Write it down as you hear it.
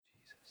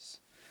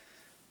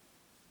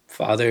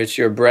Father, it's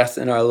your breath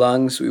in our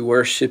lungs. We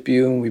worship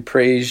you and we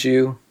praise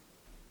you.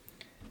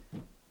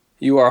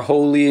 You are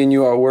holy and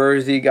you are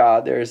worthy,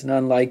 God. There is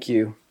none like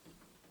you.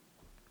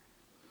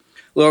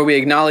 Lord, we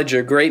acknowledge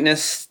your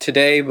greatness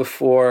today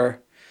before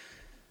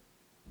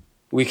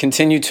we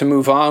continue to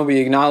move on. We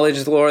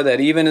acknowledge, Lord,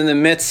 that even in the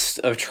midst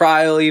of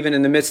trial, even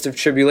in the midst of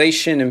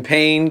tribulation and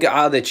pain,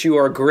 God, that you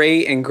are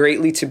great and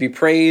greatly to be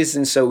praised.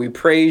 And so we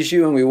praise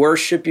you and we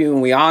worship you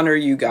and we honor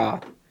you,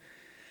 God.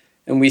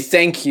 And we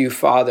thank you,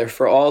 Father,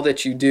 for all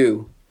that you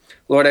do.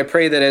 Lord, I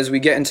pray that as we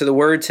get into the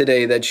word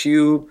today, that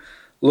you,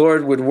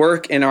 Lord, would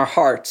work in our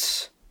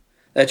hearts,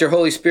 that your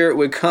Holy Spirit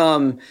would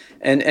come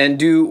and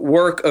do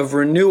work of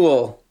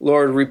renewal,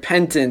 Lord,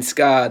 repentance,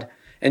 God,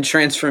 and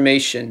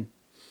transformation.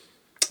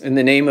 In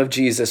the name of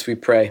Jesus, we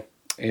pray.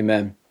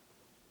 Amen.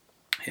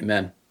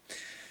 Amen.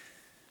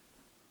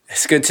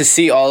 It's good to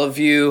see all of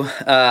you.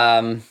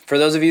 For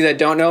those of you that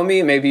don't know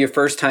me, maybe your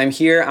first time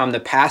here, I'm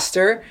the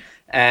pastor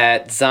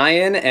at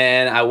Zion,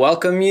 and I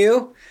welcome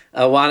you.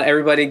 I want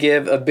everybody to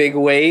give a big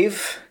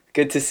wave.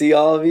 Good to see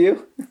all of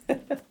you.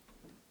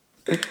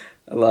 I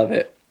love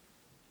it.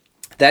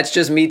 That's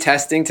just me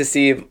testing to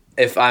see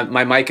if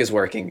my mic is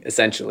working,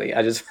 essentially.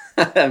 I just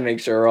make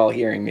sure we're all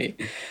hearing me.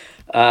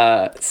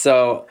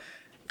 So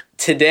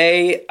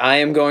today I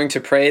am going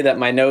to pray that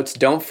my notes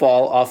don't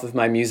fall off of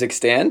my music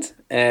stand,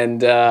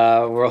 and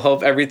we'll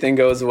hope everything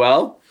goes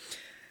well.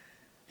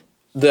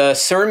 The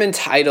sermon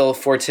title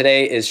for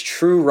today is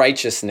True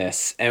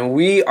Righteousness, and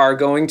we are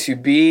going to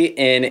be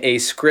in a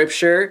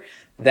scripture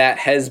that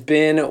has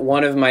been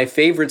one of my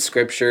favorite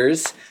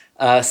scriptures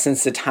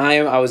since the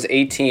time I was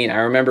 18. I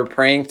remember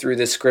praying through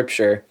this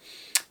scripture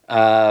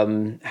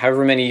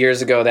however many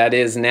years ago that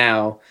is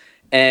now,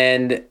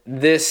 and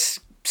this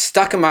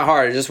stuck in my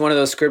heart. It's just one of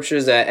those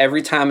scriptures that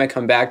every time I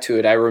come back to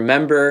it, I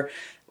remember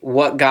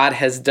what God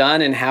has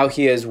done and how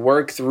he has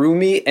worked through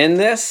me in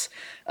this.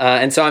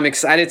 And so I'm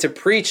excited to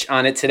preach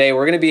on it today.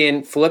 We're going to be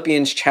in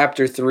Philippians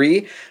chapter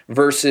 3,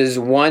 verses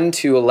 1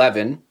 to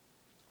 11.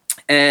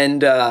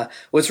 And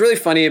what's really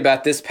funny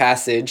about this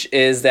passage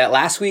is that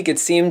last week it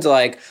seemed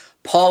like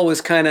Paul was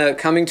kind of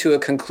coming to a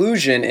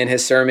conclusion in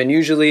his sermon,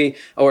 usually,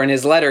 or in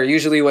his letter.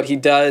 Usually what he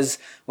does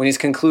when he's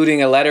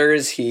concluding a letter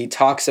is he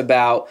talks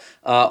about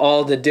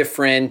all the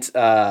different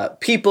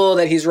people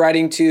that he's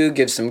writing to,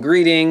 gives some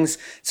greetings.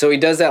 So he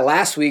does that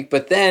last week,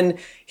 but then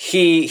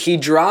he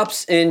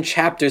drops in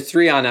chapter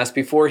 3 on us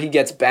before he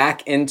gets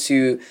back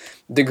into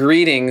the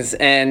greetings.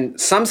 And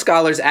some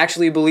scholars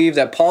actually believe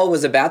that Paul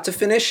was about to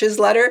finish his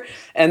letter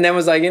and then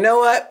was like, you know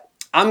what?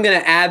 I'm going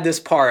to add this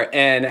part,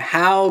 and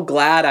how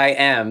glad I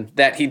am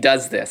that he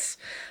does this.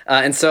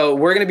 And so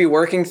we're going to be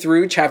working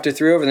through chapter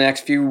 3 over the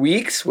next few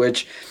weeks,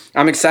 which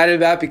I'm excited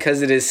about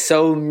because it is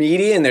so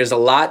meaty and there's a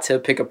lot to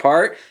pick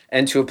apart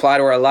and to apply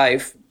to our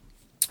life.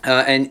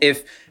 And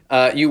if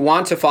you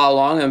want to follow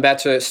along, I'm about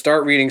to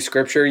start reading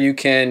scripture. You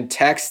can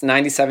text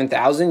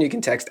 97,000. You can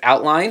text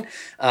outline,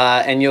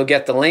 and you'll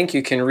get the link.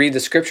 You can read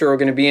the scripture. We're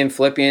going to be in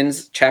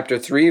Philippians chapter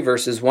 3,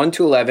 verses 1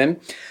 to 11.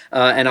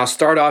 And I'll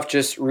start off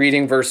just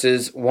reading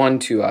verses 1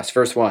 to us.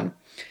 Verse 1.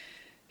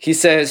 He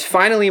says,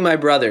 "Finally, my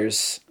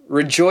brothers,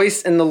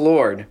 rejoice in the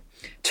Lord.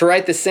 To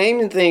write the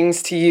same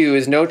things to you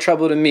is no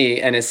trouble to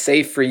me and is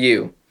safe for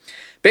you."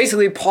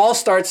 Basically, Paul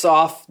starts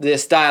off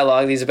this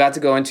dialogue he's about to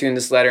go into in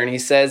this letter, and he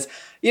says,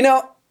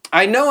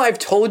 I know I've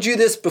told you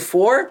this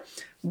before,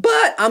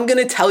 but I'm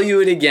going to tell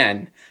you it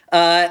again.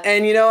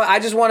 I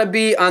just want to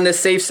be on the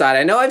safe side.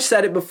 I know I've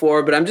said it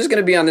before, but I'm just going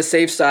to be on the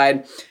safe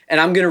side, and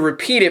I'm going to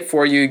repeat it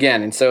for you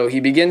again. And so he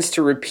begins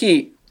to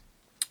repeat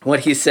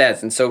what he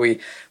says. And so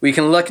we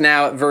can look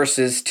now at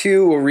verses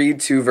 2. We'll read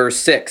to verse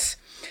 6.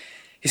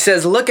 He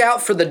says, "Look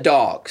out for the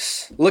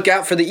dogs. Look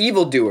out for the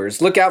evildoers.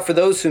 Look out for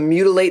those who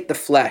mutilate the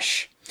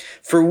flesh.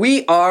 For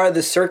we are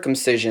the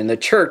circumcision, the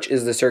church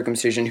is the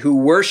circumcision, who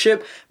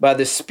worship by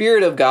the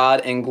Spirit of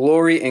God and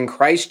glory in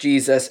Christ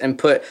Jesus and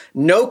put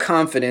no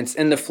confidence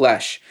in the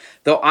flesh,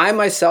 though I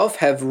myself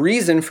have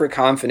reason for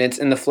confidence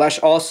in the flesh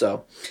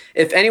also.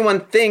 If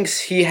anyone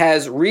thinks he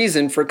has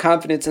reason for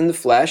confidence in the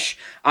flesh,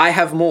 I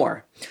have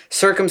more.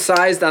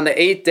 Circumcised on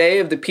the 8th day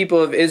of the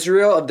people of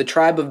Israel, of the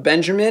tribe of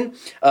Benjamin,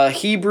 a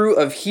Hebrew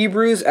of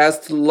Hebrews, as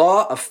to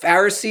law, a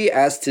Pharisee,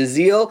 as to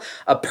zeal,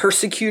 a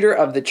persecutor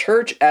of the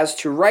church, as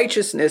to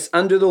righteousness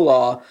under the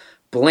law,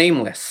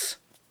 blameless."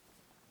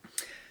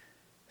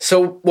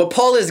 So what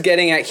Paul is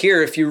getting at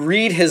here, if you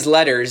read his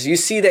letters, you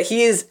see that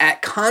he is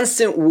at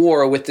constant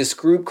war with this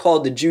group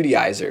called the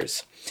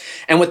Judaizers.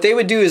 And what they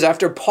would do is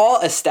after Paul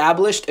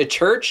established a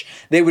church,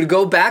 they would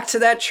go back to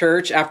that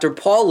church after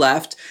Paul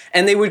left,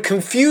 and they would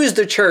confuse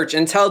the church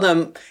and tell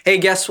them, hey,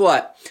 guess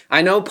what?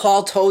 I know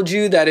Paul told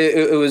you that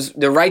it was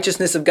the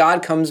righteousness of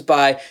God comes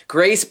by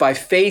grace, by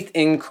faith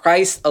in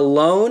Christ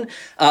alone,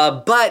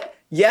 but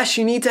yes,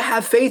 you need to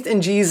have faith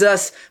in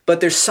Jesus,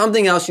 but there's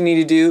something else you need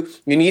to do.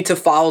 You need to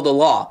follow the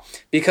law.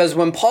 Because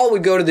when Paul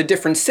would go to the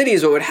different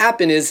cities, what would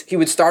happen is he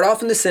would start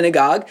off in the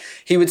synagogue.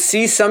 He would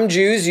see some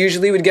Jews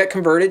usually would get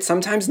converted,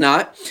 sometimes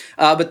not.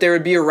 But there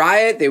would be a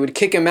riot. They would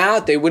kick him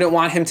out. They wouldn't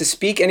want him to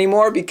speak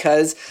anymore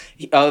because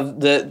of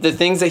the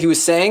things that he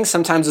was saying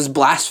sometimes was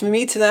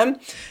blasphemy to them.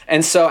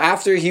 And so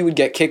after he would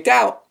get kicked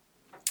out,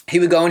 he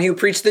would go and he would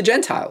preach to the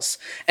Gentiles,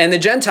 and the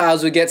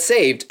Gentiles would get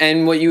saved.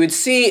 And what you would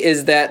see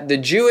is that the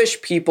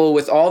Jewish people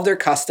with all of their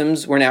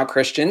customs were now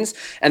Christians,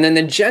 and then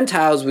the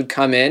Gentiles would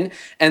come in,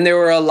 and there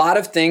were a lot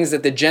of things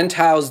that the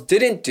Gentiles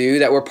didn't do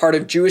that were part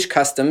of Jewish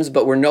customs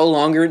but were no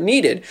longer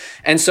needed.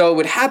 And so what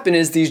would happen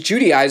is these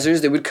Judaizers,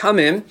 they would come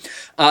in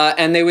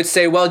and they would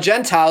say, well,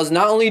 Gentiles,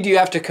 not only do you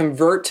have to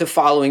convert to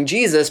following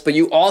Jesus, but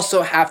you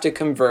also have to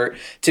convert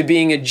to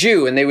being a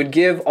Jew. And they would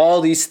give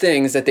all these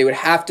things that they would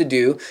have to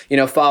do,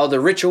 follow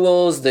the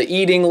rituals, the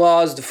eating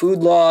laws, the food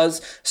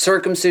laws,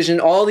 circumcision,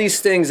 all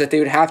these things that they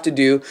would have to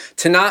do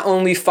to not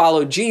only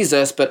follow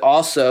Jesus, but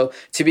also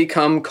to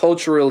become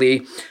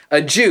culturally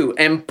a Jew.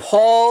 And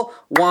Paul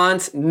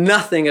wants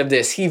nothing of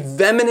this. He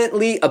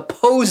vehemently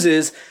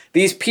opposes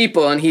these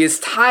people, and he is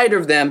tired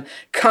of them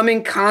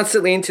coming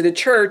constantly into the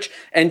church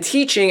and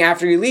teaching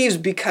after he leaves,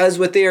 because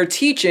what they are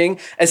teaching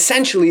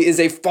essentially is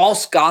a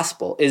false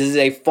gospel. It is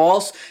a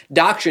false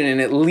doctrine,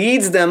 and it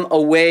leads them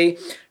away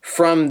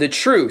from the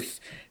truth.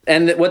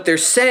 And that what they're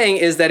saying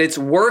is that it's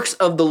works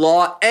of the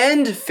law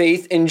and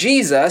faith in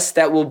Jesus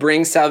that will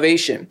bring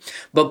salvation.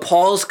 But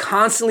Paul's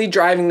constantly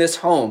driving this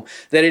home,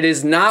 that it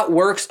is not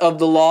works of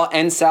the law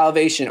and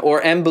salvation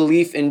and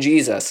belief in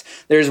Jesus.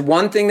 There's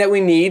one thing that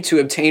we need to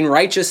obtain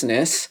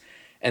righteousness,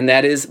 and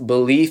that is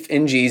belief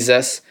in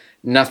Jesus,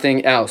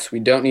 nothing else. We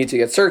don't need to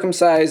get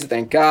circumcised,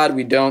 thank God.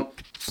 We don't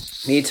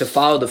need to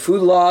follow the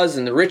food laws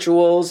and the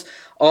rituals.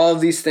 All of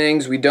these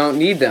things, we don't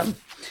need them.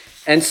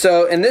 And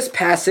so in this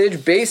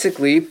passage,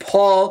 basically,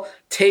 Paul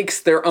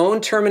takes their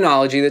own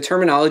terminology, the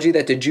terminology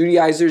that the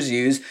Judaizers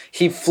use,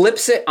 he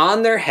flips it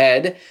on their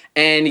head,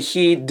 and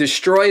he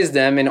destroys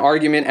them in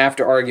argument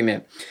after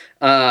argument,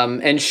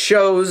 and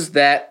shows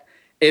that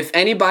if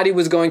anybody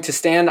was going to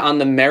stand on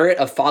the merit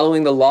of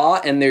following the law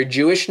and their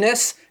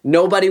Jewishness,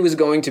 nobody was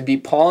going to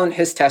beat Paul and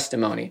his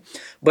testimony.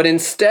 But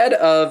instead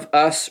of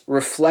us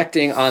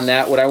reflecting on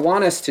that, what I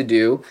want us to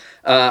do,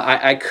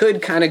 I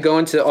could kind of go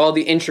into all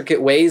the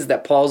intricate ways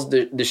that Paul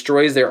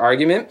destroys their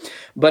argument,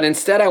 but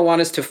instead I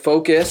want us to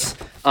focus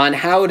on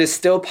how it is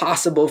still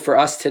possible for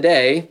us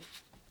today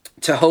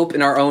to hope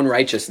in our own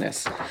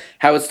righteousness.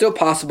 How it's still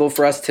possible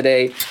for us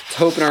today to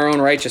hope in our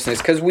own righteousness.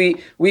 Because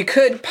we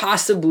could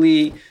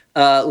possibly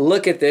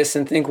look at this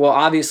and think, well,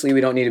 obviously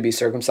we don't need to be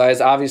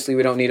circumcised. Obviously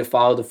we don't need to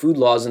follow the food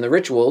laws and the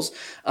rituals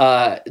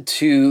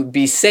to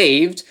be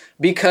saved,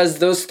 because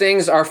those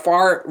things are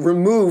far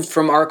removed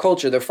from our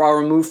culture. They're far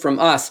removed from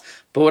us.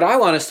 But what I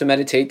want us to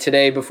meditate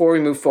today before we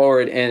move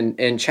forward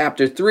in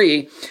chapter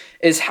 3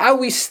 is how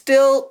we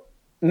still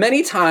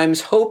many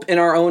times hope in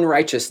our own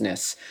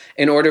righteousness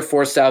in order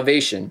for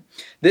salvation.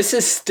 This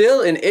is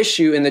still an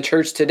issue in the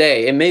church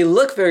today. It may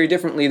look very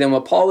differently than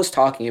what Paul was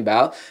talking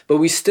about, but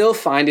we still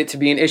find it to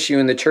be an issue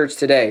in the church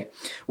today.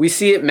 We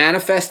see it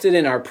manifested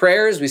in our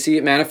prayers. We see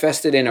it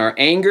manifested in our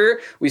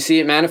anger. We see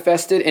it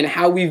manifested in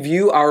how we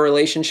view our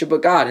relationship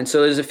with God. And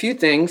so there's a few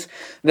things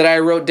that I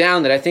wrote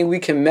down that I think we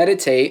can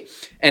meditate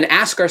and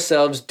ask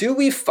ourselves, do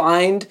we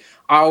find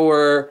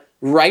our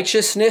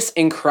righteousness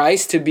in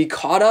Christ to be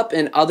caught up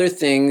in other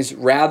things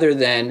rather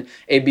than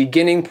a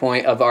beginning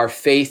point of our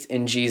faith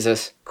in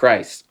Jesus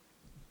Christ?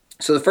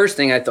 So the first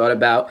thing I thought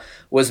about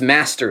was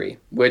mastery,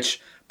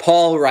 which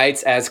Paul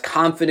writes as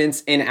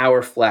confidence in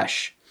our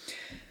flesh.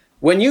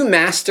 When you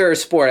master a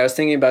sport, I was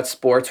thinking about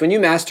sports. When you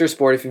master a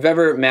sport, if you've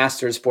ever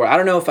mastered a sport, I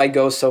don't know if I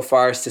go so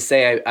far as to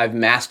say I've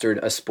mastered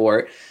a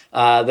sport.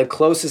 The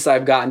closest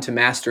I've gotten to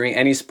mastering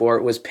any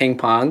sport was ping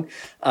pong.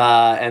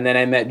 And then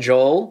I met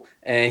Joel,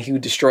 and he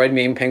destroyed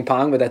me in ping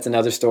pong, but that's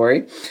another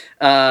story.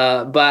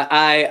 But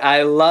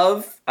I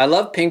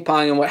love ping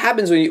pong, and what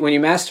happens when you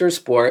master a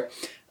sport,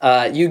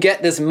 you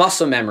get this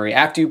muscle memory.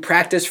 After you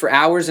practice for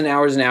hours and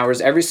hours and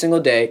hours every single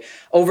day,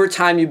 over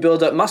time you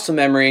build up muscle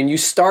memory, and you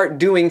start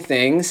doing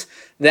things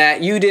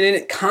that you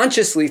didn't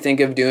consciously think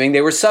of doing.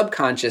 They were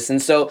subconscious,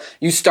 and so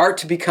you start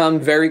to become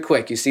very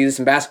quick. You see this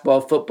in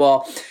basketball,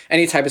 football,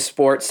 any type of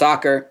sport,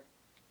 soccer.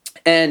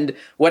 And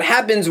what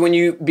happens when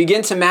you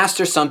begin to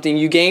master something,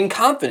 you gain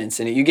confidence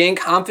in it. You gain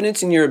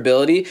confidence in your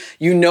ability.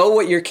 You know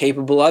what you're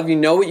capable of. You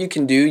know what you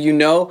can do. You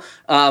know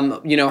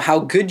how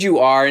good you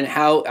are, and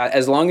how,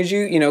 as long as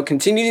you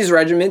continue these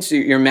regiments,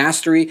 your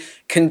mastery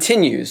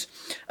continues.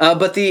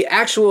 But the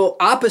actual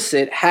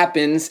opposite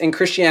happens in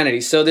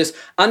Christianity. So this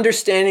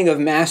understanding of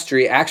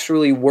mastery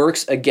actually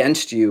works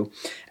against you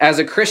as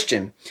a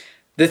Christian.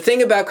 The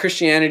thing about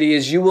Christianity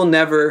is you will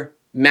never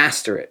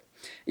master it.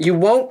 You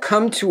won't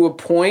come to a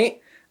point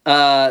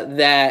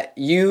that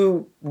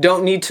you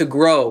don't need to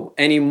grow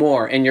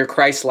anymore in your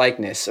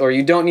Christ-likeness, or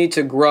you don't need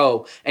to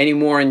grow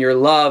anymore in your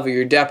love or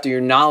your depth or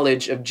your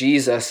knowledge of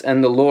Jesus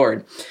and the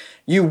Lord.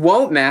 You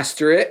won't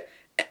master it,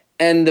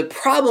 And the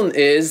problem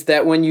is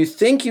that when you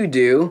think you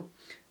do,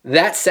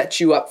 that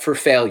sets you up for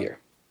failure.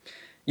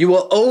 You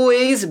will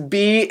always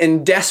be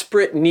in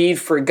desperate need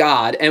for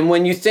God. And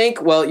when you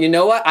think, well, you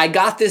know what? I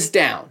got this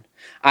down.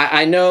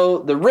 I know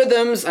the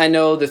rhythms. I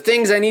know the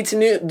things I need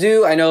to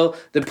do. I know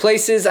the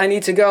places I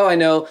need to go. I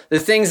know the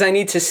things I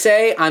need to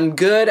say. I'm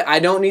good. I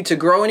don't need to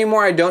grow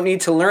anymore. I don't need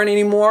to learn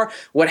anymore.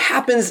 What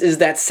happens is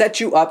that sets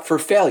you up for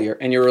failure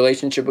in your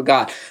relationship with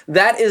God.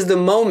 That is the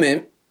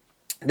moment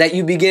that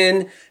you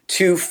begin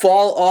to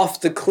fall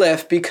off the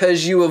cliff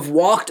because you have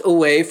walked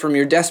away from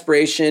your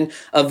desperation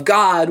of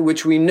God,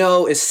 which we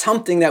know is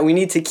something that we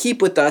need to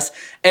keep with us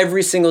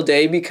every single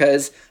day,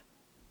 because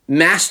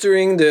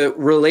mastering the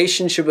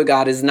relationship with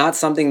God is not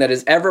something that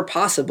is ever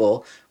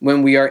possible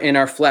when we are in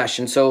our flesh.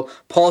 And so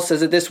Paul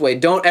says it this way: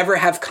 don't ever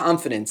have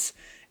confidence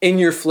in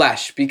your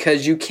flesh,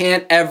 because you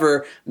can't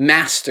ever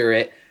master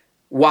it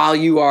while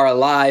you are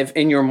alive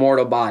in your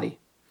mortal body.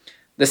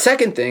 The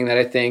second thing that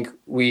I think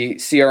we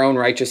see our own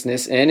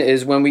righteousness in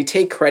is when we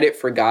take credit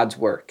for God's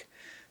work.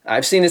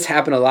 I've seen this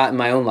happen a lot in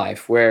my own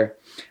life, where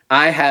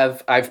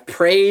I've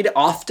prayed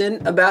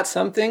often about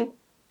something,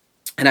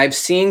 and I've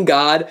seen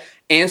God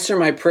answer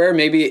my prayer.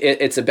 Maybe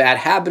it's a bad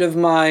habit of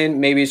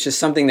mine. Maybe it's just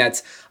something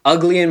that's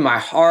ugly in my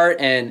heart,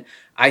 and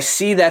I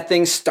see that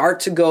thing start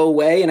to go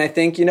away, and I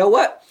think, you know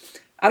what?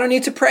 I don't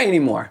need to pray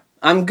anymore.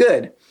 I'm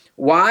good.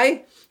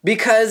 Why?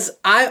 Because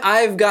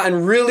I've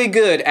gotten really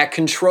good at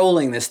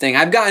controlling this thing.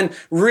 I've gotten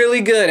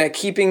really good at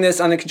keeping this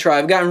under control.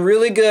 I've gotten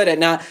really good at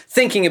not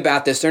thinking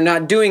about this or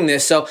not doing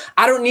this. So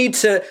I don't need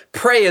to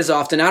pray as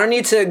often. I don't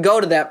need to go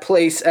to that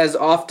place as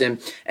often.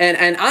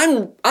 And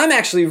I'm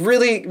actually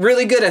really,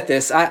 really good at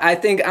this. I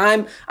think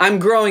I'm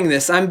growing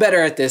this. I'm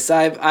better at this.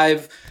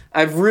 I've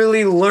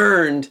really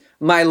learned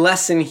my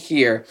lesson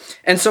here.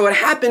 And so what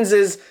happens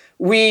is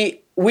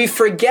we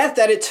forget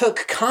that it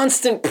took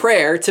constant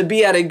prayer to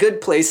be at a good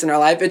place in our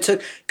life. It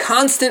took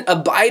constant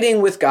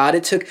abiding with God.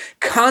 It took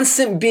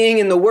constant being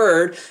in the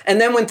Word.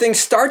 And then when things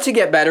start to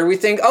get better, we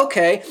think,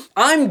 okay,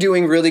 I'm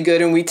doing really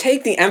good. And we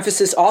take the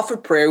emphasis off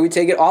of prayer. We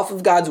take it off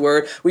of God's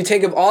Word. We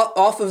take it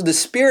off of the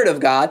Spirit of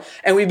God.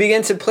 And we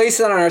begin to place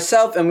it on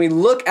ourselves. And we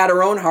look at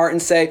our own heart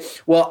and say,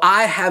 well,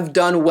 I have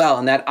done well.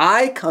 And that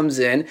I comes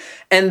in.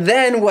 And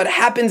then what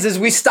happens is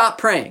we stop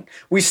praying.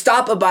 We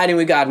stop abiding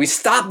with God. We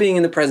stop being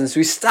in the presence.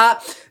 We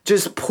stop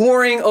just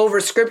pouring over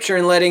Scripture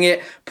and letting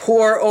it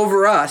pour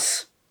over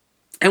us.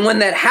 And when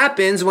that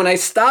happens, when I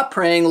stop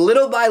praying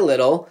little by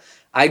little,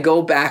 I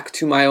go back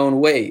to my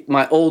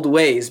old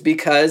ways,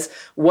 because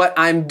what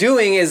I'm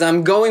doing is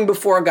I'm going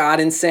before God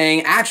and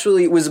saying,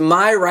 actually, it was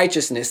my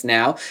righteousness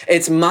now.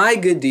 It's my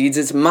good deeds.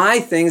 It's my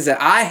things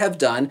that I have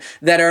done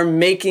that are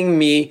making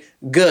me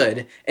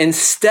good,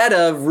 instead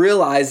of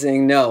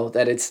realizing, no,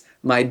 that it's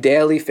my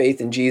daily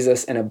faith in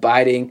Jesus and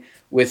abiding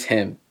with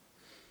Him.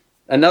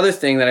 Another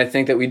thing that I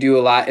think that we do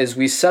a lot is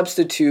we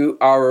substitute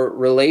our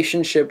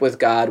relationship with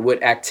God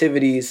with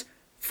activities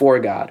for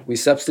God. We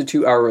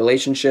substitute our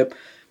relationship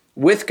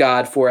with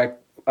God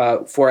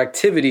for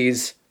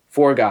activities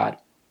for God,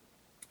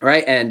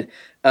 right? And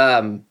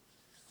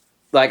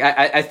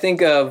I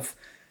think of,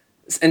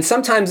 and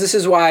sometimes this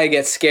is why I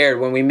get scared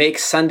when we make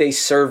Sunday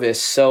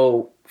service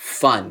so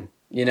fun,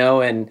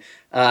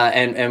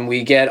 and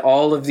we get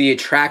all of the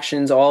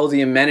attractions, all of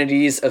the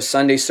amenities of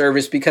Sunday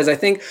service, because I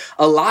think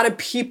a lot of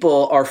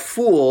people are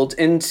fooled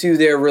into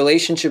their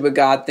relationship with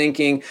God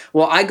thinking,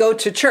 well, I go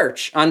to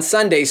church on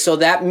Sunday, so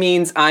that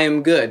means I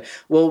am good.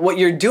 Well, what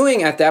you're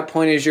doing at that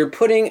point is you're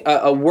putting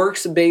a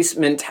works-based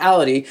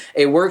mentality,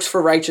 a works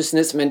for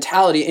righteousness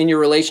mentality in your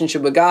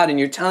relationship with God, and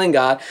you're telling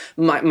God,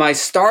 my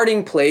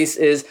starting place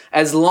is,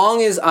 as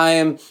long as I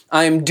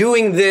am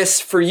doing this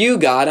for you,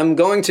 God, I'm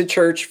going to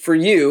church for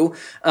you,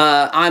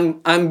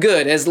 I'm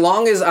good. As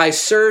long as I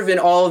serve in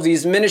all of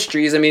these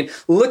ministries,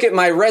 look at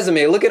my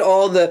resume. Look at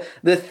all the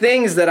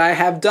things that I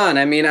have done.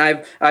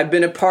 I've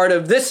been a part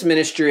of this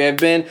ministry. I've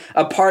been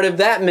a part of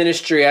that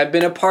ministry. I've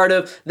been a part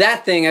of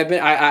that thing.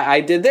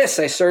 I did this.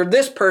 I served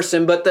this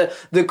person. But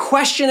the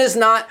question is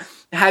not,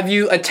 have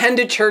you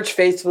attended church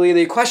faithfully?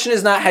 The question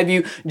is not, have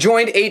you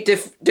joined 8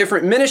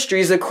 different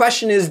ministries? The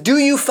question is, do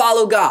you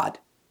follow God?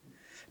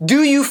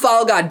 Do you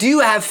follow God? Do you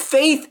have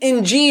faith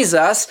in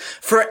Jesus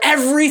for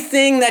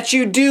everything that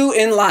you do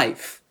in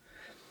life?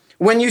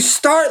 When you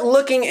start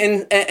looking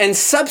and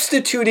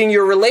substituting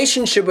your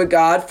relationship with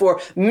God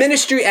for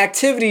ministry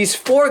activities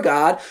for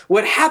God,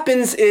 what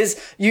happens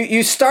is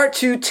you start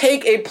to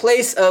take a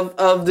place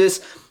of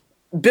this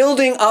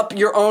building up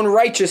your own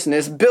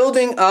righteousness,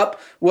 building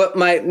up what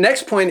my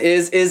next point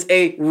is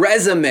a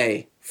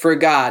resume for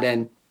God.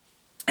 And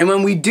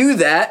when we do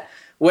that,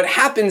 what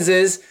happens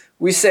is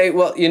we say,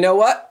 well, you know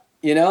what?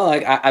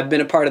 I've been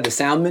a part of the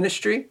sound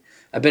ministry.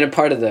 I've been a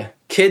part of the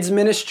kids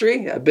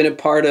ministry. I've been a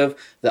part of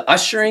the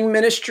ushering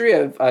ministry.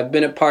 I've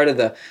been a part of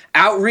the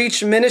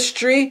outreach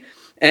ministry.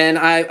 And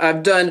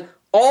I've done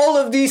all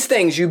of these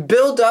things. You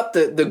build up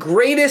the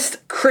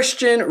greatest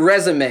Christian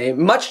resume,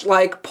 much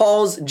like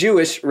Paul's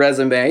Jewish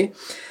resume.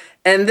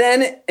 And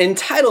then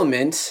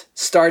entitlement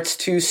starts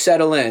to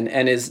settle in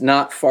and is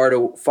not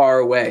far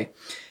away.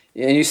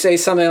 And you say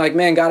something like,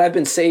 man, God, I've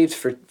been saved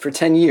for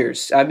 10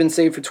 years. I've been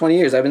saved for 20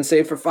 years. I've been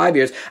saved for 5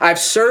 years. I've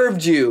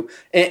served you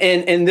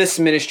in this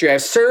ministry.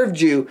 I've served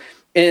you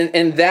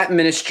in that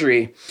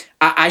ministry.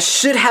 I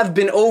should have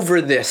been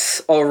over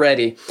this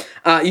already.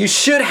 You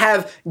should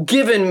have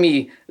given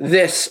me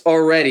this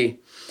already.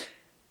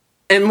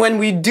 And when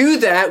we do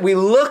that, we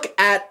look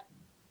at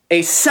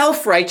a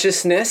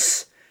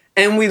self-righteousness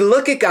and we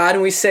look at God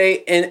and we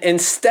say,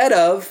 instead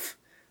of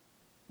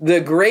the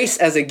grace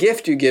as a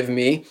gift you give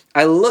me,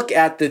 I look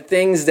at the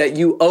things that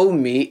you owe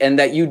me and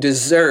that you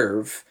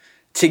deserve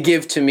to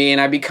give to me, and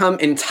I become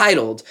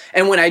entitled.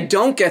 And when I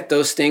don't get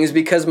those things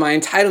because my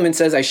entitlement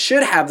says I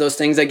should have those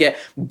things, I get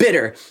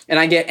bitter and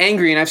I get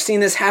angry. And I've seen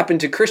this happen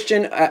to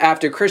Christian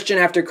after Christian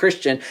after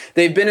Christian.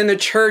 They've been in the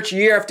church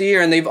year after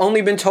year and they've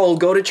only been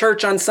told, go to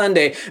church on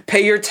Sunday,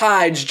 pay your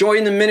tithes,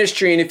 join the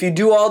ministry, and if you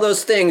do all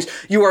those things,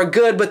 you are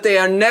good. But they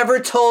are never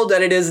told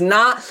that it is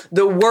not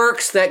the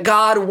works that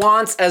God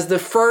wants as the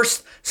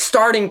first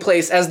starting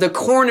place, as the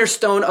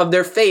cornerstone of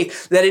their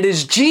faith, that it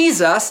is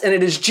Jesus and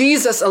it is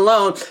Jesus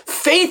alone,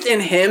 faith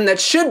in him, that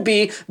should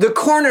be the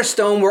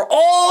cornerstone where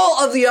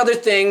all of the other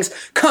things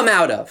come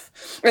out of.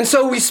 And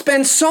so we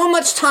spend so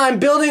much time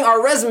building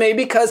our resume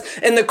because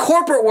in the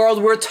corporate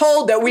world, we're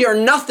told that we are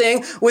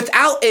nothing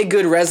without a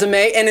good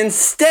resume. And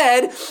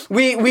instead,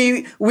 we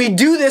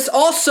do this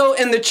also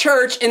in the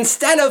church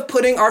instead of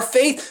putting our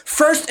faith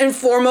first and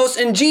foremost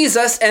in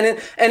Jesus. And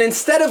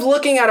instead of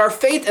looking at our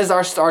faith as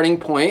our starting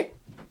point,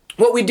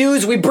 what we do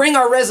is we bring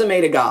our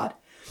resume to God.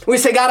 We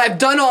say, God, I've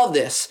done all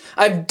this.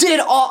 I've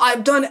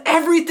done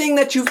everything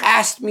that you've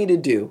asked me to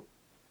do.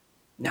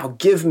 Now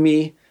give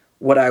me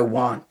what I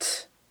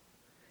want.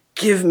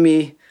 Give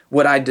me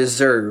what I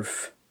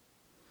deserve.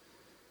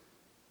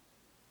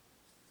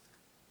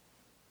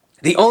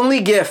 The only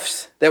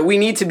gift that we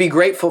need to be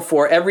grateful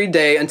for every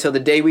day until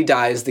the day we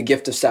die is the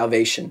gift of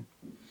salvation.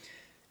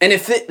 And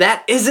if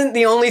that isn't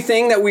the only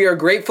thing that we are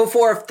grateful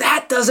for, if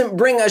that doesn't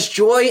bring us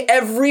joy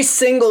every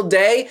single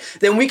day,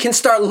 then we can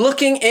start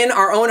looking in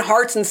our own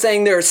hearts and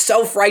saying there is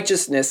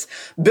self-righteousness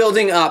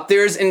building up.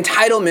 There's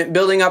entitlement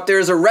building up.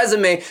 There's a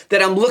resume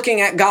that I'm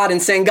looking at God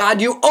and saying,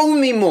 God, you owe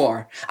me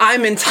more.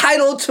 I'm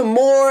entitled to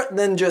more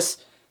than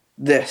just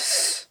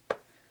this.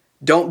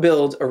 Don't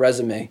build a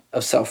resume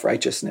of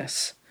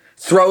self-righteousness.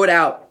 Throw it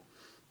out.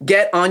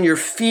 Get on your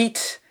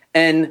feet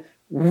and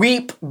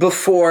weep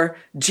before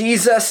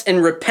Jesus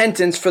in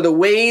repentance for the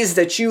ways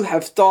that you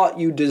have thought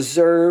you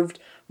deserved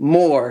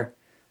more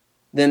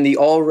than the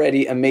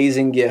already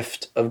amazing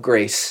gift of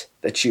grace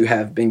that you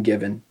have been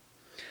given.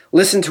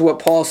 Listen to what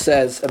Paul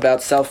says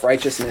about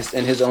self-righteousness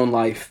in his own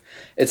life.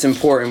 It's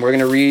important. We're going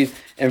to read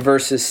in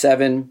verses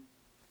 7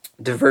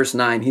 to verse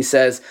 9. He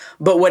says,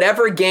 "But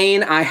whatever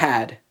gain I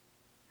had,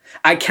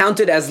 I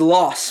counted as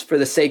loss for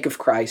the sake of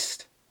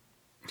Christ.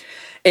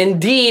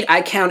 Indeed,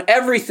 I count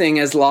everything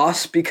as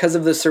loss because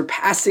of the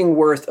surpassing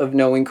worth of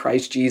knowing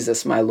Christ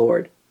Jesus, my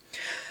Lord.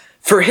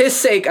 For his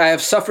sake, I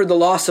have suffered the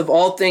loss of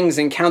all things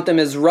and count them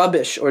as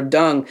rubbish or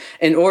dung,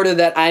 in order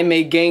that I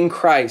may gain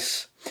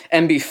Christ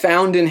and be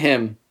found in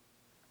him,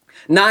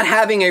 not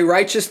having a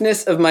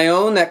righteousness of my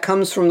own that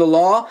comes from the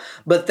law,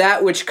 but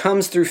that which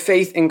comes through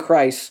faith in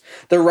Christ,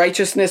 the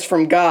righteousness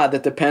from God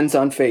that depends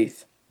on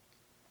faith."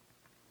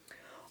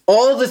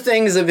 All the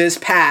things of his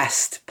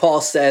past, Paul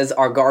says,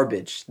 are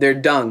garbage. They're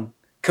dung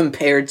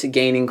compared to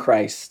gaining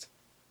Christ.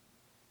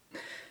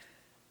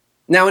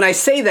 Now, when I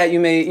say that,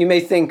 you may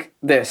think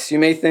this. You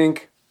may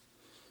think,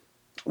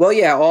 well,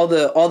 yeah, all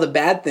the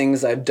bad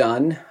things I've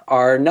done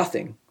are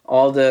nothing.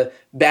 All the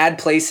bad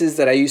places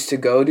that I used to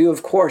go to,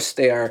 of course,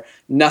 they are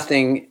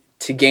nothing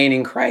to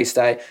gaining Christ.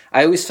 I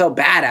always felt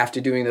bad after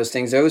doing those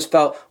things. I always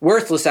felt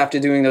worthless after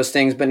doing those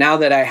things. But now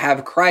that I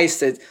have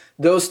Christ,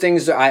 those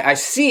things I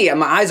see,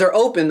 my eyes are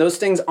open. Those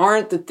things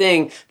aren't the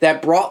thing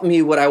that brought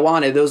me what I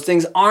wanted. Those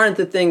things aren't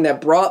the thing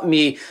that brought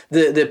me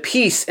the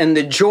peace and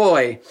the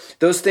joy.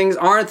 Those things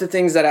aren't the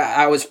things that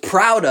I was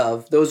proud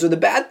of. Those are the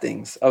bad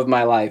things of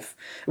my life.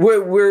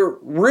 We're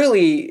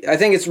really, I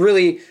think it's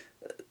really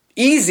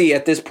easy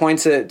at this point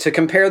to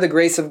compare the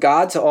grace of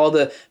God to all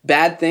the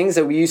bad things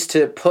that we used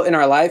to put in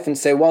our life and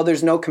say, well,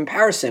 there's no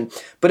comparison.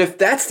 But if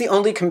that's the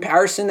only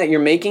comparison that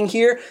you're making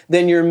here,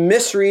 then you're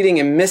misreading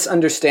and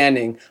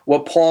misunderstanding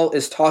what Paul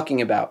is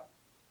talking about.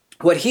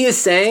 What he is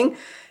saying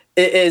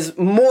is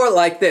more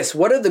like this.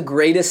 What are the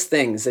greatest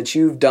things that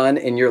you've done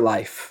in your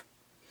life?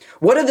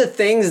 What are the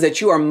things that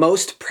you are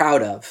most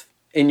proud of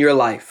in your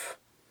life?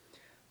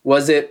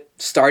 Was it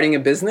starting a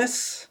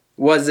business?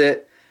 Was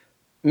it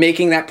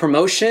making that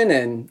promotion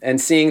and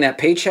seeing that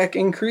paycheck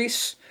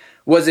increase?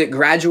 Was it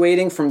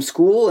graduating from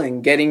school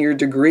and getting your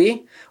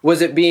degree?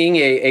 Was it being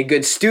a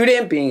good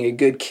student, being a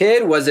good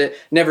kid? Was it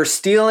never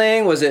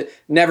stealing? Was it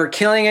never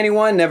killing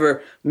anyone,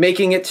 never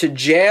making it to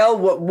jail?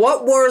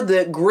 What were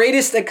the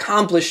greatest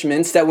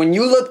accomplishments that when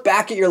you look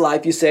back at your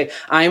life, you say,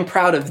 I am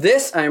proud of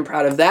this, I am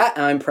proud of that,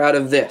 and I'm proud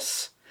of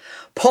this?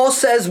 Paul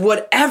says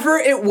whatever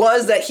it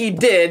was that he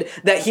did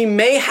that he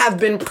may have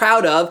been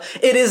proud of,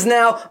 it is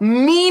now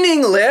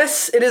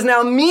meaningless. It is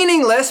now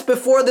meaningless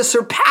before the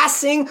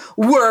surpassing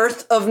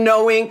worth of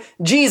knowing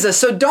Jesus.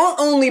 So don't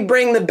only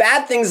bring the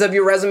bad things of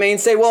your resume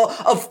and say, well,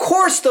 of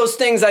course those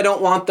things, I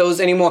don't want those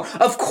anymore.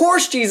 Of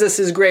course Jesus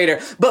is greater.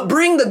 But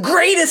bring the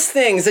greatest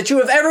things that you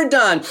have ever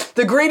done,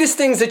 the greatest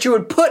things that you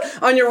would put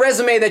on your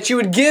resume, that you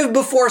would give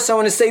before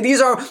someone to say,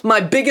 these are my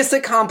biggest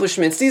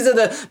accomplishments. These are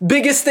the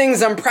biggest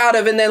things I'm proud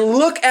of. And then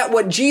look at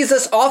what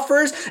Jesus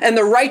offers and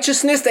the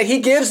righteousness that he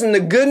gives and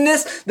the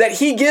goodness that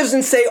he gives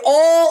and say,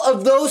 all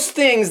of those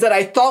things that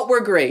I thought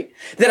were great,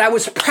 that I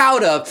was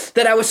proud of,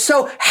 that I was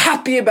so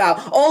happy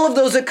about, all of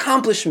those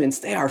accomplishments,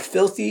 they are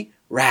filthy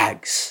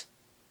rags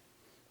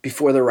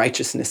before the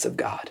righteousness of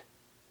God.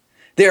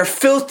 They are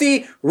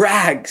filthy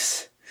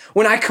rags.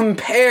 When I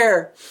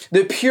compare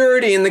the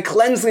purity and the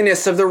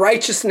cleanliness of the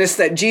righteousness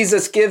that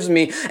Jesus gives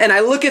me, and I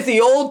look at the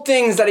old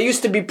things that I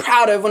used to be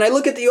proud of, when I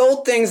look at the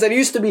old things that I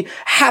used to be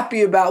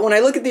happy about, when I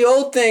look at the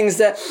old things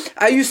that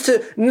I used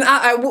to,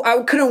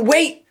 I couldn't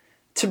wait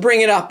to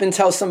bring it up and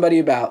tell somebody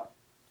about.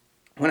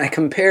 When I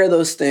compare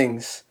those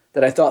things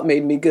that I thought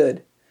made me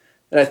good,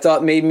 that I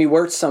thought made me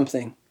worth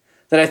something,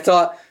 that I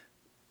thought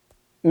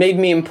made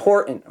me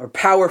important or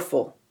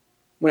powerful,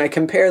 when I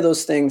compare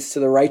those things to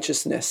the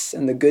righteousness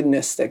and the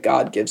goodness that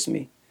God gives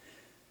me,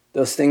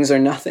 those things are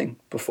nothing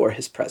before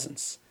his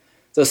presence.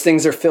 Those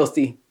things are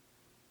filthy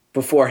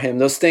before him.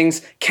 Those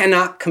things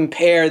cannot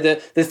compare. The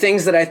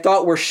things that I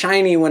thought were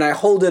shiny, when I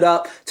hold it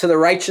up to the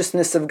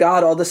righteousness of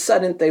God, all of a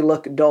sudden they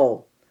look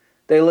dull.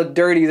 They look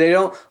dirty. They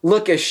don't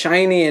look as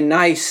shiny and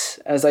nice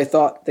as I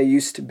thought they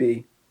used to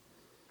be.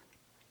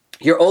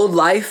 Your old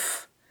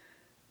life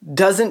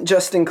doesn't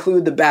just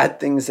include the bad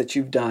things that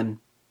you've done,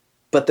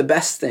 but the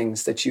best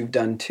things that you've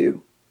done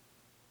too.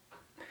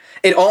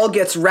 It all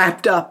gets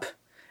wrapped up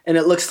and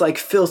it looks like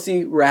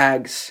filthy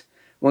rags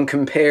when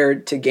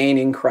compared to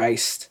gaining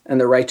Christ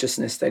and the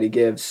righteousness that he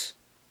gives.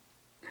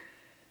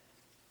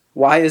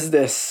 Why is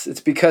this?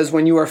 It's because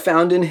when you are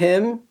found in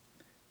him,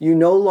 you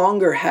no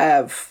longer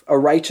have a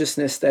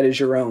righteousness that is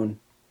your own.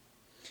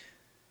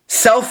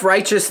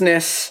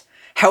 Self-righteousness,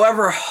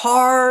 however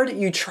hard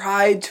you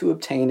tried to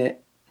obtain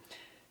it,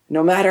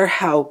 no matter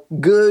how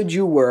good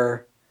you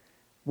were,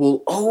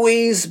 will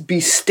always be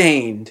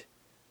stained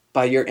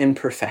by your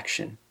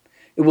imperfection.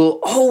 It will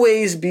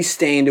always be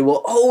stained. It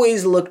will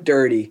always look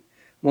dirty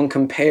when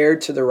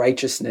compared to the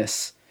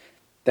righteousness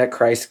that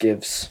Christ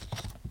gives.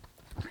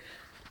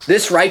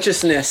 This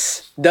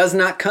righteousness does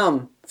not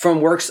come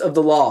from works of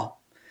the law.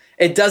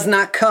 It does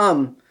not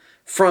come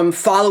from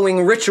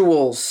following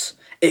rituals.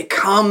 It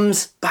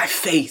comes by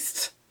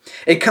faith.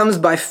 It comes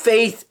by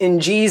faith in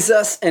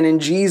Jesus and in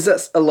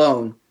Jesus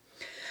alone.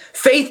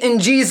 Faith in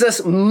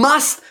Jesus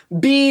must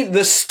be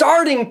the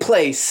starting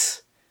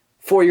place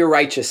for your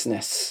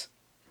righteousness.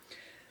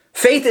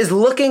 Faith is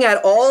looking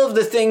at all of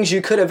the things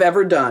you could have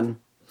ever done,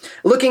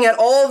 looking at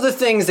all of the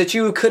things that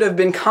you could have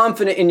been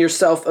confident in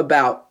yourself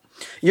about,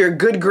 your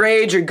good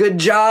grades, your good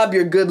job,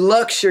 your good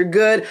looks, your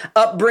good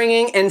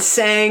upbringing, and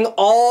saying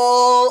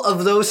all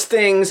of those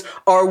things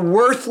are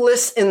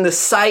worthless in the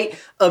sight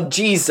of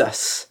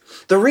Jesus.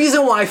 The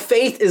reason why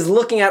faith is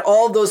looking at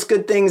all those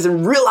good things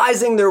and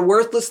realizing their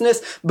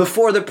worthlessness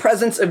before the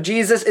presence of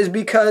Jesus is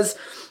because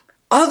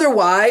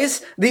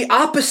otherwise the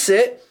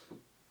opposite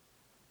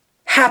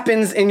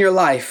happens in your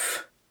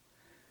life.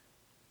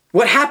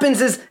 What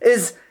happens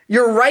is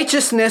your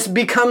righteousness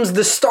becomes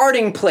the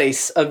starting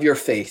place of your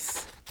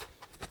faith.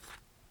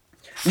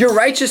 Your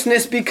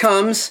righteousness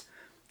becomes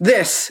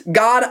this: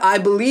 God, I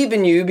believe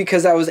in you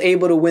because I was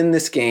able to win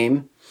this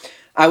game.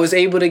 I was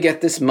able to get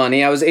this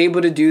money. I was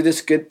able to do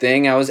this good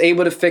thing. I was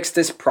able to fix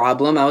this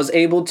problem. I was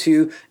able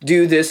to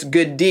do this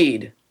good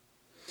deed.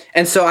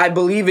 And so I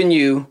believe in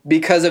you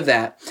because of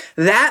that.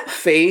 That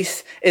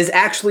faith is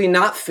actually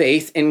not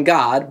faith in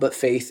God, but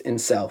faith in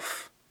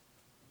self.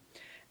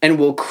 And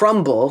will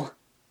crumble,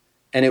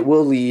 and it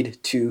will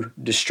lead to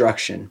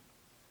destruction.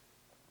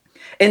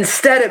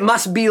 Instead, it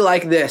must be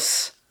like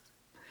this: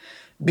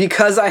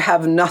 because I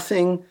have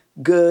nothing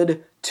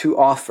good to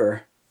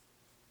offer,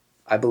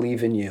 I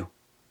believe in you.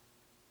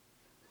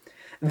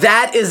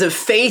 That is a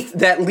faith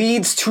that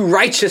leads to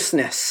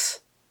righteousness.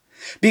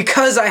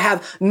 Because I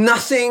have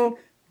nothing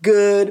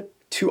good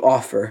to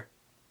offer,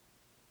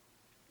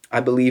 I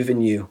believe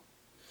in you.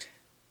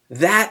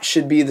 That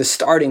should be the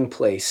starting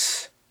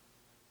place,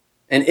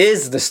 and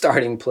is the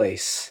starting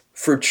place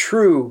for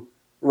true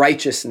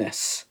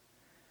righteousness.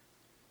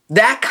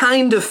 That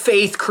kind of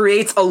faith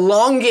creates a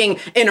longing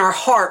in our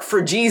heart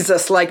for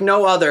Jesus like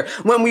no other.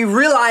 When we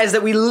realize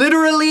that we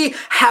literally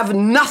have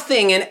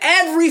nothing and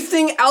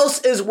everything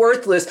else is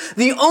worthless,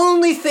 the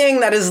only thing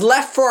that is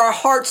left for our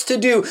hearts to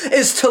do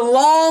is to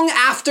long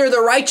after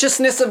the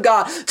righteousness of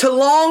God, to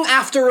long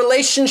after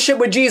relationship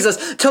with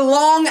Jesus, to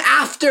long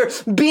after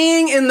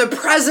being in the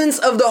presence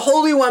of the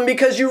Holy One,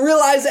 because you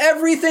realize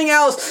everything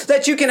else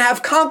that you can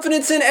have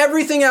confidence in,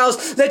 everything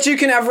else that you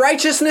can have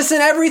righteousness in,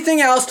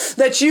 everything else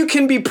that you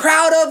can be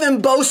proud of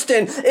and boast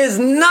in is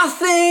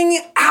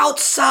nothing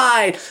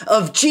outside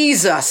of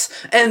Jesus.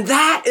 And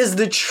that is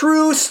the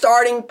true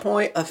starting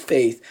point of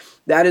faith.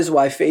 That is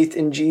why faith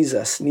in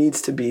Jesus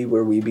needs to be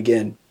where we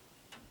begin.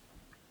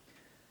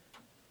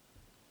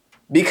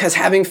 Because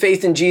having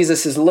faith in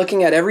Jesus is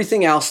looking at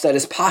everything else that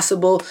is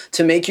possible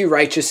to make you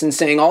righteous and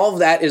saying all of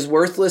that is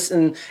worthless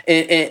and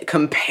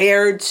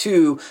compared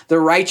to the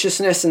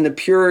righteousness and the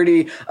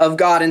purity of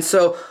God. And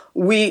so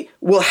we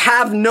will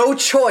have no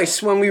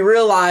choice when we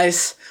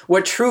realize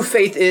what true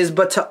faith is,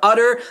 but to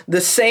utter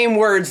the same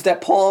words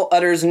that Paul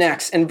utters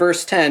next in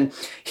verse 10.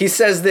 He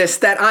says this,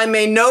 that I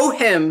may know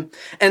him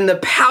and the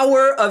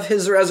power of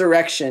his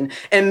resurrection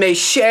and may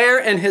share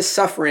in his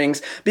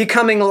sufferings,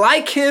 becoming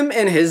like him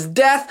in his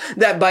death,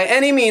 that by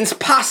any means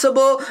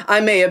possible I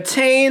may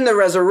obtain the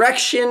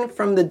resurrection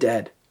from the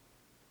dead.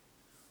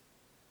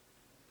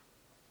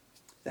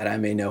 That I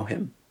may know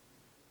him.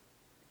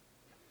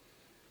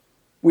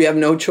 We have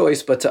no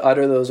choice but to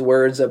utter those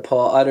words that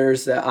Paul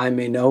utters, that I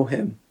may know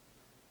him.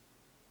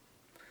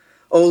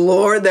 O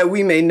Lord, that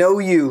we may know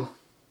you.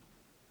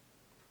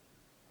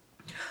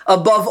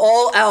 Above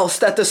all else,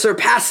 that the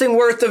surpassing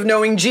worth of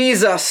knowing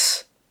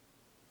Jesus,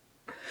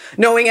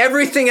 knowing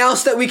everything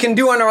else that we can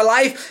do in our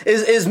life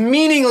is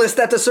meaningless,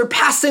 that the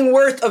surpassing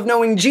worth of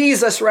knowing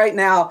Jesus right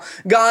now,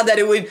 God, that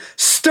it would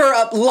stir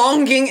up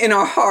longing in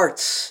our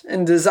hearts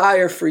and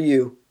desire for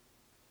you.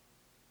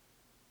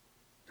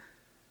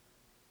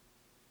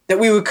 That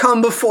we would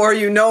come before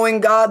you knowing,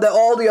 God, that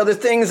all the other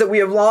things that we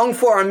have longed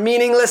for are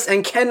meaningless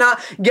and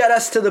cannot get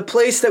us to the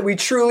place that we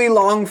truly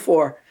long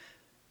for,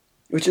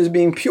 which is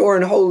being pure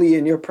and holy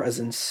in your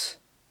presence.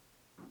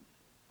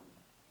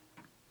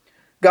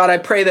 God, I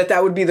pray that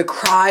that would be the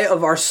cry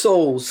of our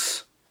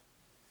souls,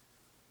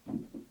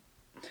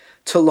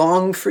 to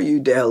long for you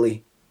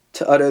daily,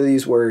 to utter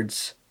these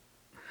words,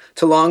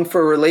 to long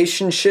for a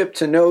relationship,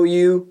 to know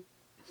you,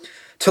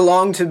 to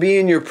long to be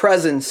in your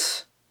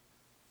presence.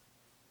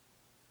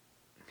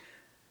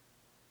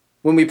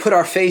 When we put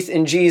our faith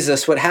in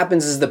Jesus, what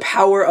happens is the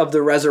power of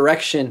the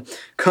resurrection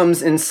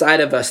comes inside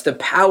of us.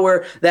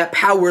 That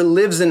power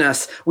lives in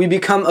us. We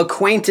become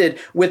acquainted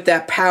with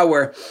that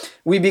power.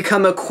 We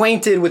become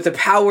acquainted with the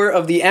power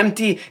of the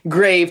empty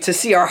grave to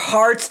see our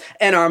hearts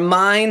and our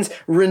minds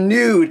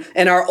renewed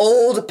and our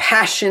old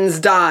passions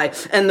die.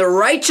 And the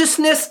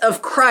righteousness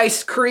of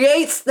Christ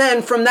creates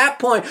then from that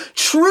point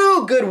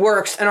true good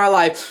works in our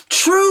life,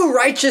 true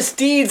righteous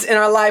deeds in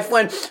our life.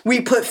 When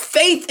we put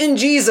faith in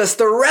Jesus,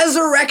 the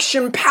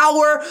resurrection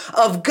power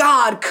of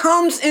God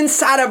comes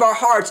inside of our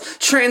hearts,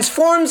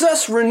 transforms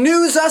us,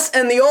 renews us,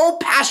 and the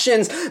old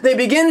passions, they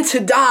begin to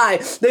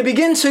die. They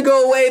begin to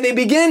go away. They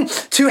begin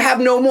to have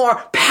no more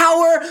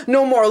power,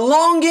 no more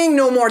longing,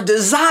 no more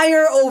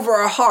desire over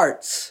our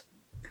hearts.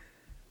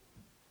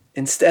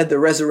 Instead, the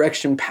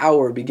resurrection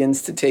power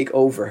begins to take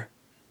over,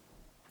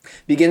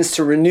 begins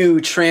to renew,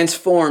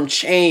 transform,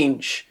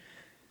 change.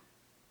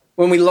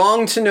 When we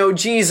long to know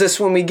Jesus,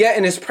 when we get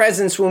in his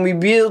presence, when we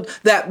build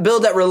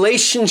that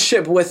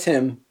relationship with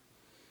him,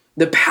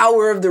 the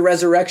power of the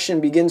resurrection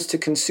begins to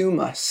consume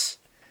us.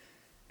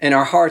 And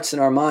our hearts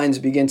and our minds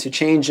begin to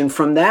change. And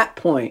from that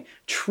point,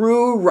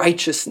 true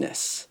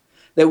righteousness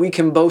that we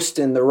can boast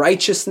in, the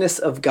righteousness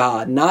of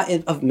God, not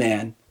of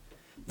man,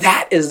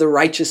 that is the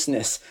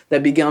righteousness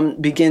that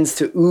begins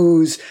to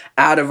ooze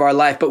out of our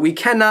life. But we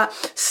cannot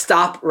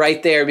stop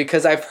right there,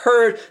 because I've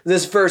heard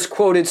this verse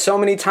quoted so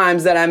many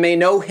times, that I may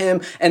know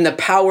him and the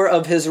power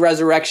of his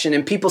resurrection.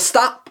 And people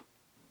stop.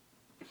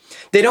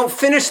 They don't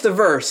finish the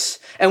verse.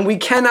 And we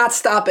cannot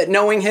stop at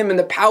knowing him and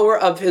the power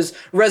of his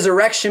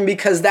resurrection,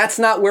 because that's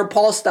not where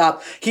Paul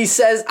stopped. He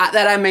says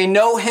that I may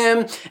know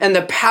him and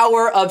the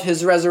power of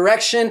his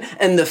resurrection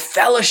and the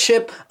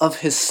fellowship of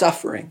his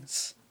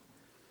sufferings.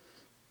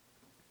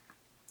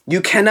 You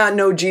cannot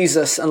know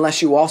Jesus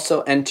unless you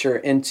also enter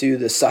into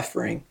the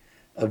suffering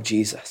of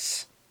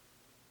Jesus.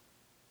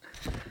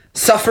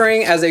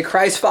 Suffering as a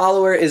Christ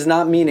follower is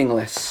not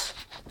meaningless.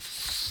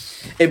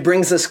 It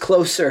brings us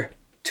closer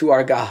to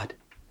our God.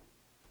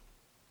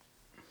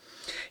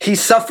 He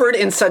suffered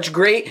in such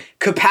great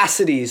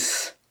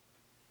capacities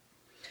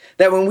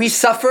that when we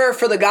suffer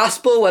for the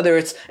gospel, whether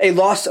it's a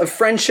loss of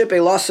friendship,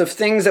 a loss of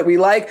things that we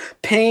like,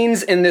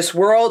 pains in this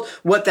world,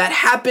 what that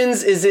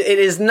happens is it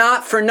is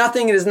not for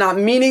nothing, it is not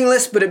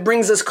meaningless, but it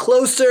brings us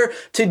closer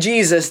to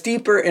Jesus,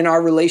 deeper in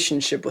our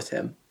relationship with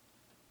him.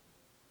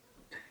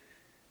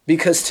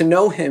 Because to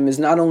know him is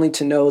not only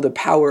to know the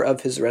power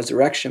of his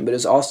resurrection, but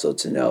is also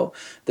to know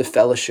the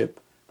fellowship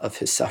of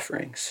his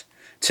sufferings,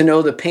 to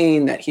know the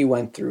pain that he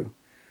went through,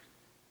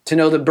 to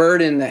know the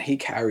burden that he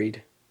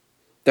carried,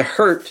 the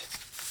hurt,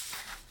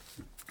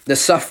 the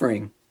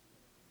suffering.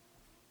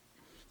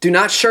 Do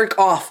not shirk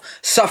off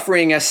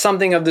suffering as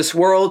something of this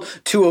world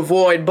to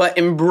avoid, but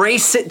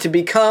embrace it to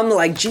become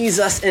like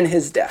Jesus in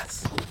his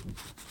death.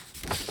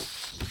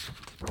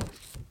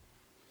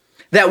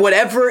 That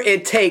whatever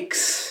it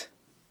takes,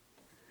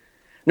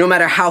 No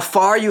matter how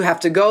far you have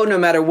to go, no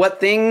matter what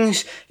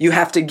things you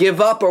have to give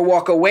up or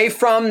walk away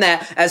from,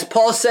 that, as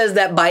Paul says,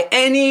 that by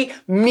any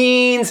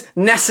means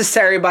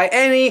necessary, by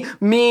any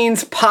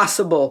means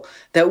possible,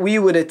 that we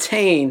would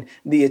attain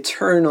the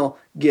eternal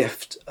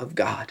gift of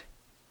God.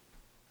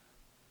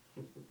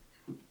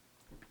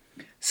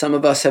 Some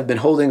of us have been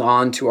holding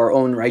on to our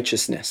own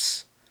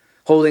righteousness,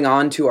 holding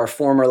on to our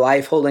former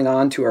life, holding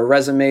on to our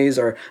resumes,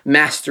 our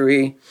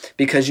mastery,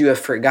 because you have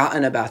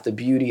forgotten about the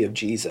beauty of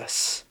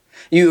Jesus.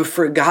 You have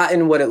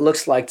forgotten what it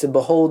looks like to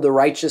behold the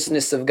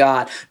righteousness of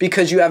God,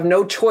 because you have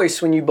no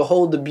choice when you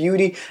behold the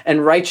beauty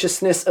and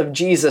righteousness of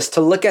Jesus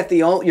to look at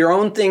your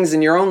own things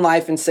in your own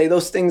life and say,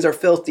 those things are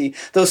filthy,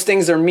 those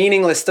things are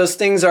meaningless, those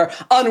things are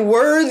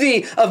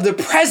unworthy of the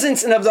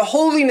presence and of the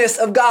holiness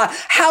of God.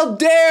 How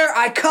dare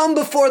I come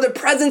before the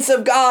presence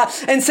of God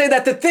and say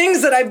that the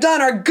things that I've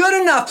done are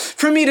good enough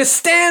for me to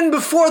stand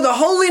before the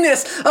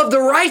holiness of the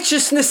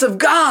righteousness of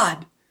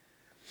God?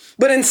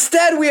 But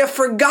instead we have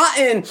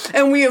forgotten,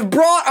 and we have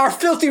brought our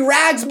filthy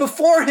rags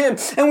before him,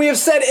 and we have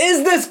said,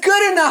 is this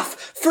good enough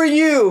for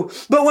you?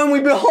 But when we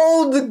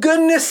behold the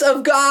goodness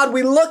of God,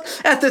 we look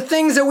at the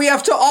things that we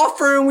have to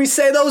offer and we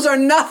say those are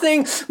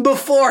nothing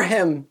before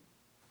him.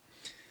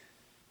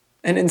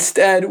 And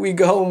instead we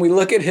go and we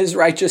look at his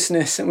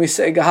righteousness and we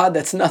say, God,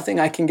 that's nothing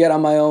I can get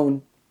on my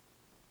own.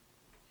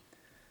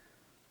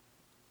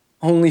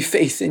 Only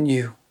faith in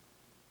you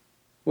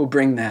will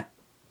bring that.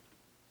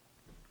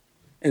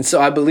 And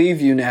so I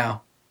believe you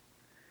now.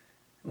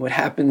 What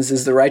happens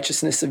is the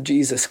righteousness of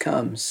Jesus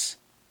comes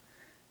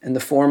in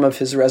the form of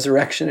his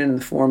resurrection and in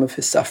the form of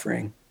his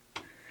suffering.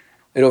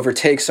 It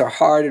overtakes our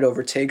heart, it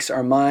overtakes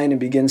our mind,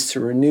 and begins to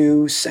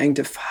renew,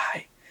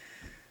 sanctify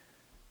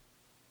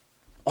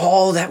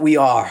all that we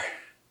are.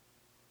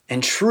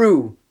 And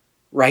true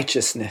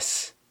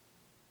righteousness,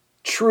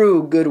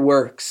 true good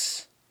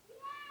works,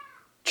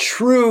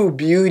 true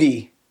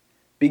beauty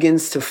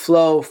begins to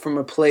flow from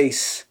a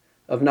place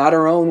of not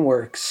our own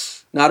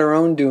works, not our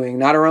own doing,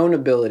 not our own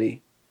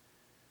ability,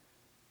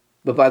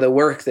 but by the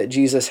work that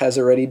Jesus has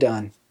already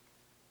done.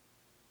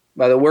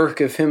 By the work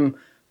of him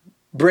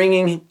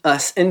bringing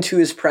us into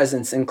his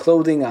presence and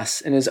clothing us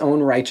in his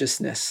own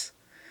righteousness.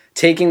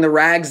 Taking the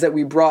rags that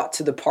we brought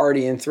to the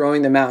party and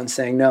throwing them out and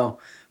saying, no,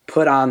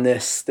 put on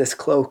this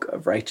cloak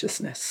of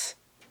righteousness.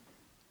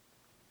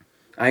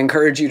 I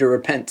encourage you to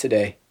repent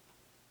today.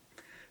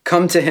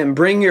 Come to him,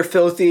 bring your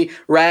filthy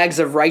rags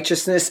of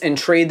righteousness and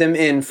trade them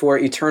in for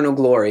eternal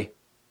glory.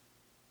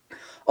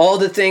 All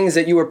the things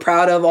that you were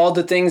proud of, all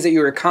the things that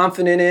you were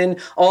confident in,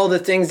 all the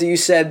things that you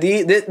said,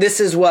 this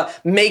is what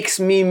makes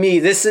me me.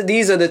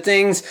 These are the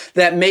things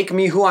that make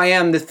me who I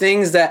am, the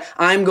things that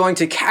I'm going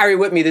to carry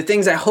with me, the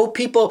things I hope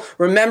people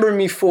remember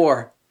me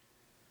for.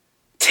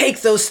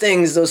 Take those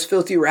things, those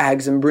filthy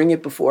rags, and bring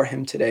it before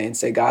him today and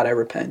say, God, I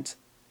repent.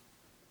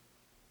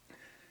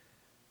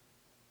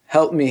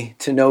 Help me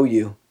to know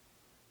you.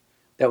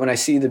 That when I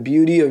see the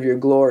beauty of your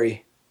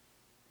glory,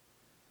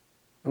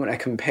 when I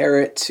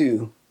compare it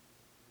to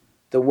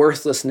the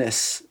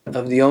worthlessness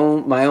of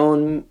my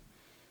own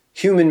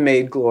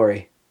human-made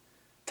glory,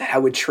 that I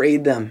would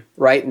trade them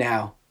right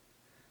now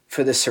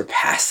for the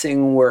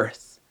surpassing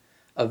worth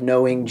of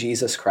knowing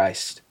Jesus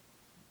Christ.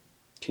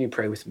 Can you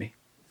pray with me?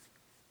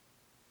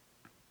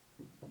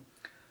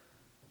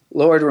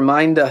 Lord,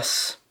 remind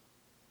us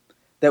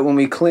that when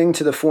we cling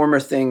to the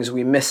former things,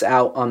 we miss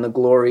out on the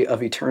glory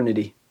of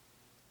eternity.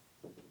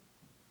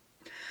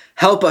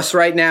 Help us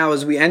right now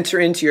as we enter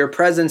into your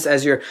presence,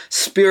 as your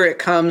Spirit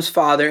comes,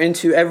 Father,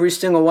 into every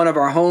single one of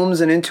our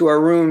homes and into our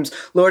rooms.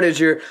 Lord,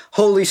 as your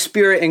Holy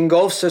Spirit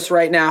engulfs us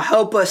right now,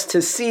 help us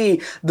to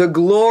see the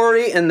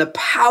glory and the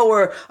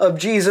power of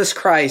Jesus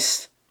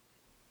Christ.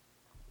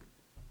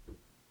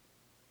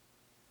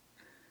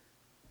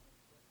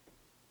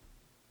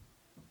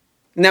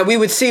 And that we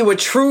would see what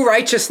true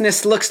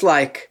righteousness looks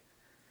like,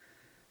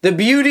 the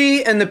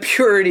beauty and the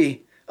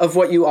purity of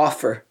what you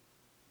offer.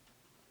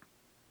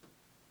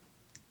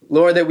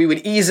 Lord, that we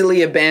would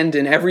easily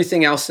abandon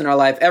everything else in our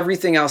life,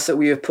 everything else that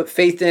we have put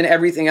faith in,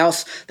 everything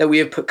else that we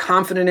have put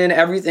confidence in,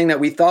 everything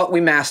that we thought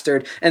we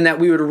mastered, and that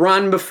we would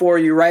run before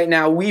you right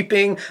now,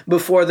 weeping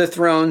before the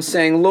throne,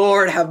 saying,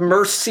 Lord, have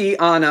mercy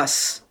on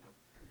us.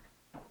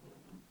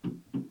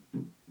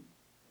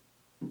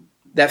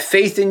 That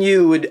faith in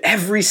you would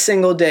every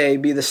single day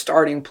be the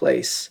starting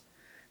place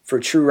for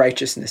true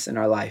righteousness in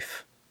our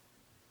life.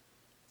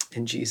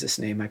 In Jesus'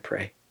 name I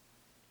pray.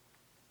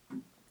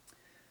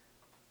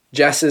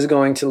 Jess is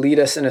going to lead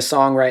us in a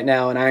song right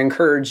now, and I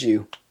encourage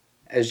you,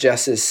 as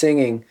Jess is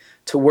singing,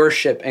 to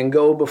worship and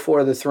go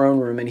before the throne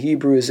room. In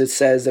Hebrews, it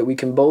says that we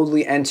can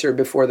boldly enter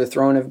before the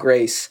throne of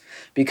grace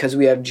because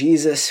we have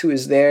Jesus who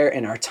is there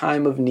in our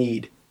time of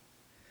need.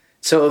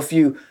 So if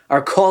you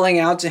are calling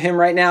out to him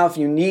right now, if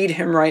you need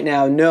him right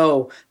now,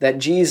 know that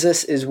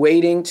Jesus is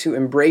waiting to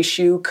embrace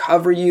you,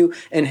 cover you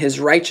in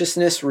his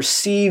righteousness,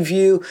 receive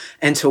you,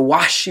 and to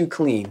wash you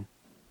clean.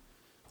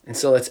 And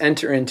so let's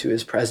enter into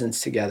his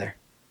presence together.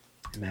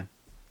 Amen.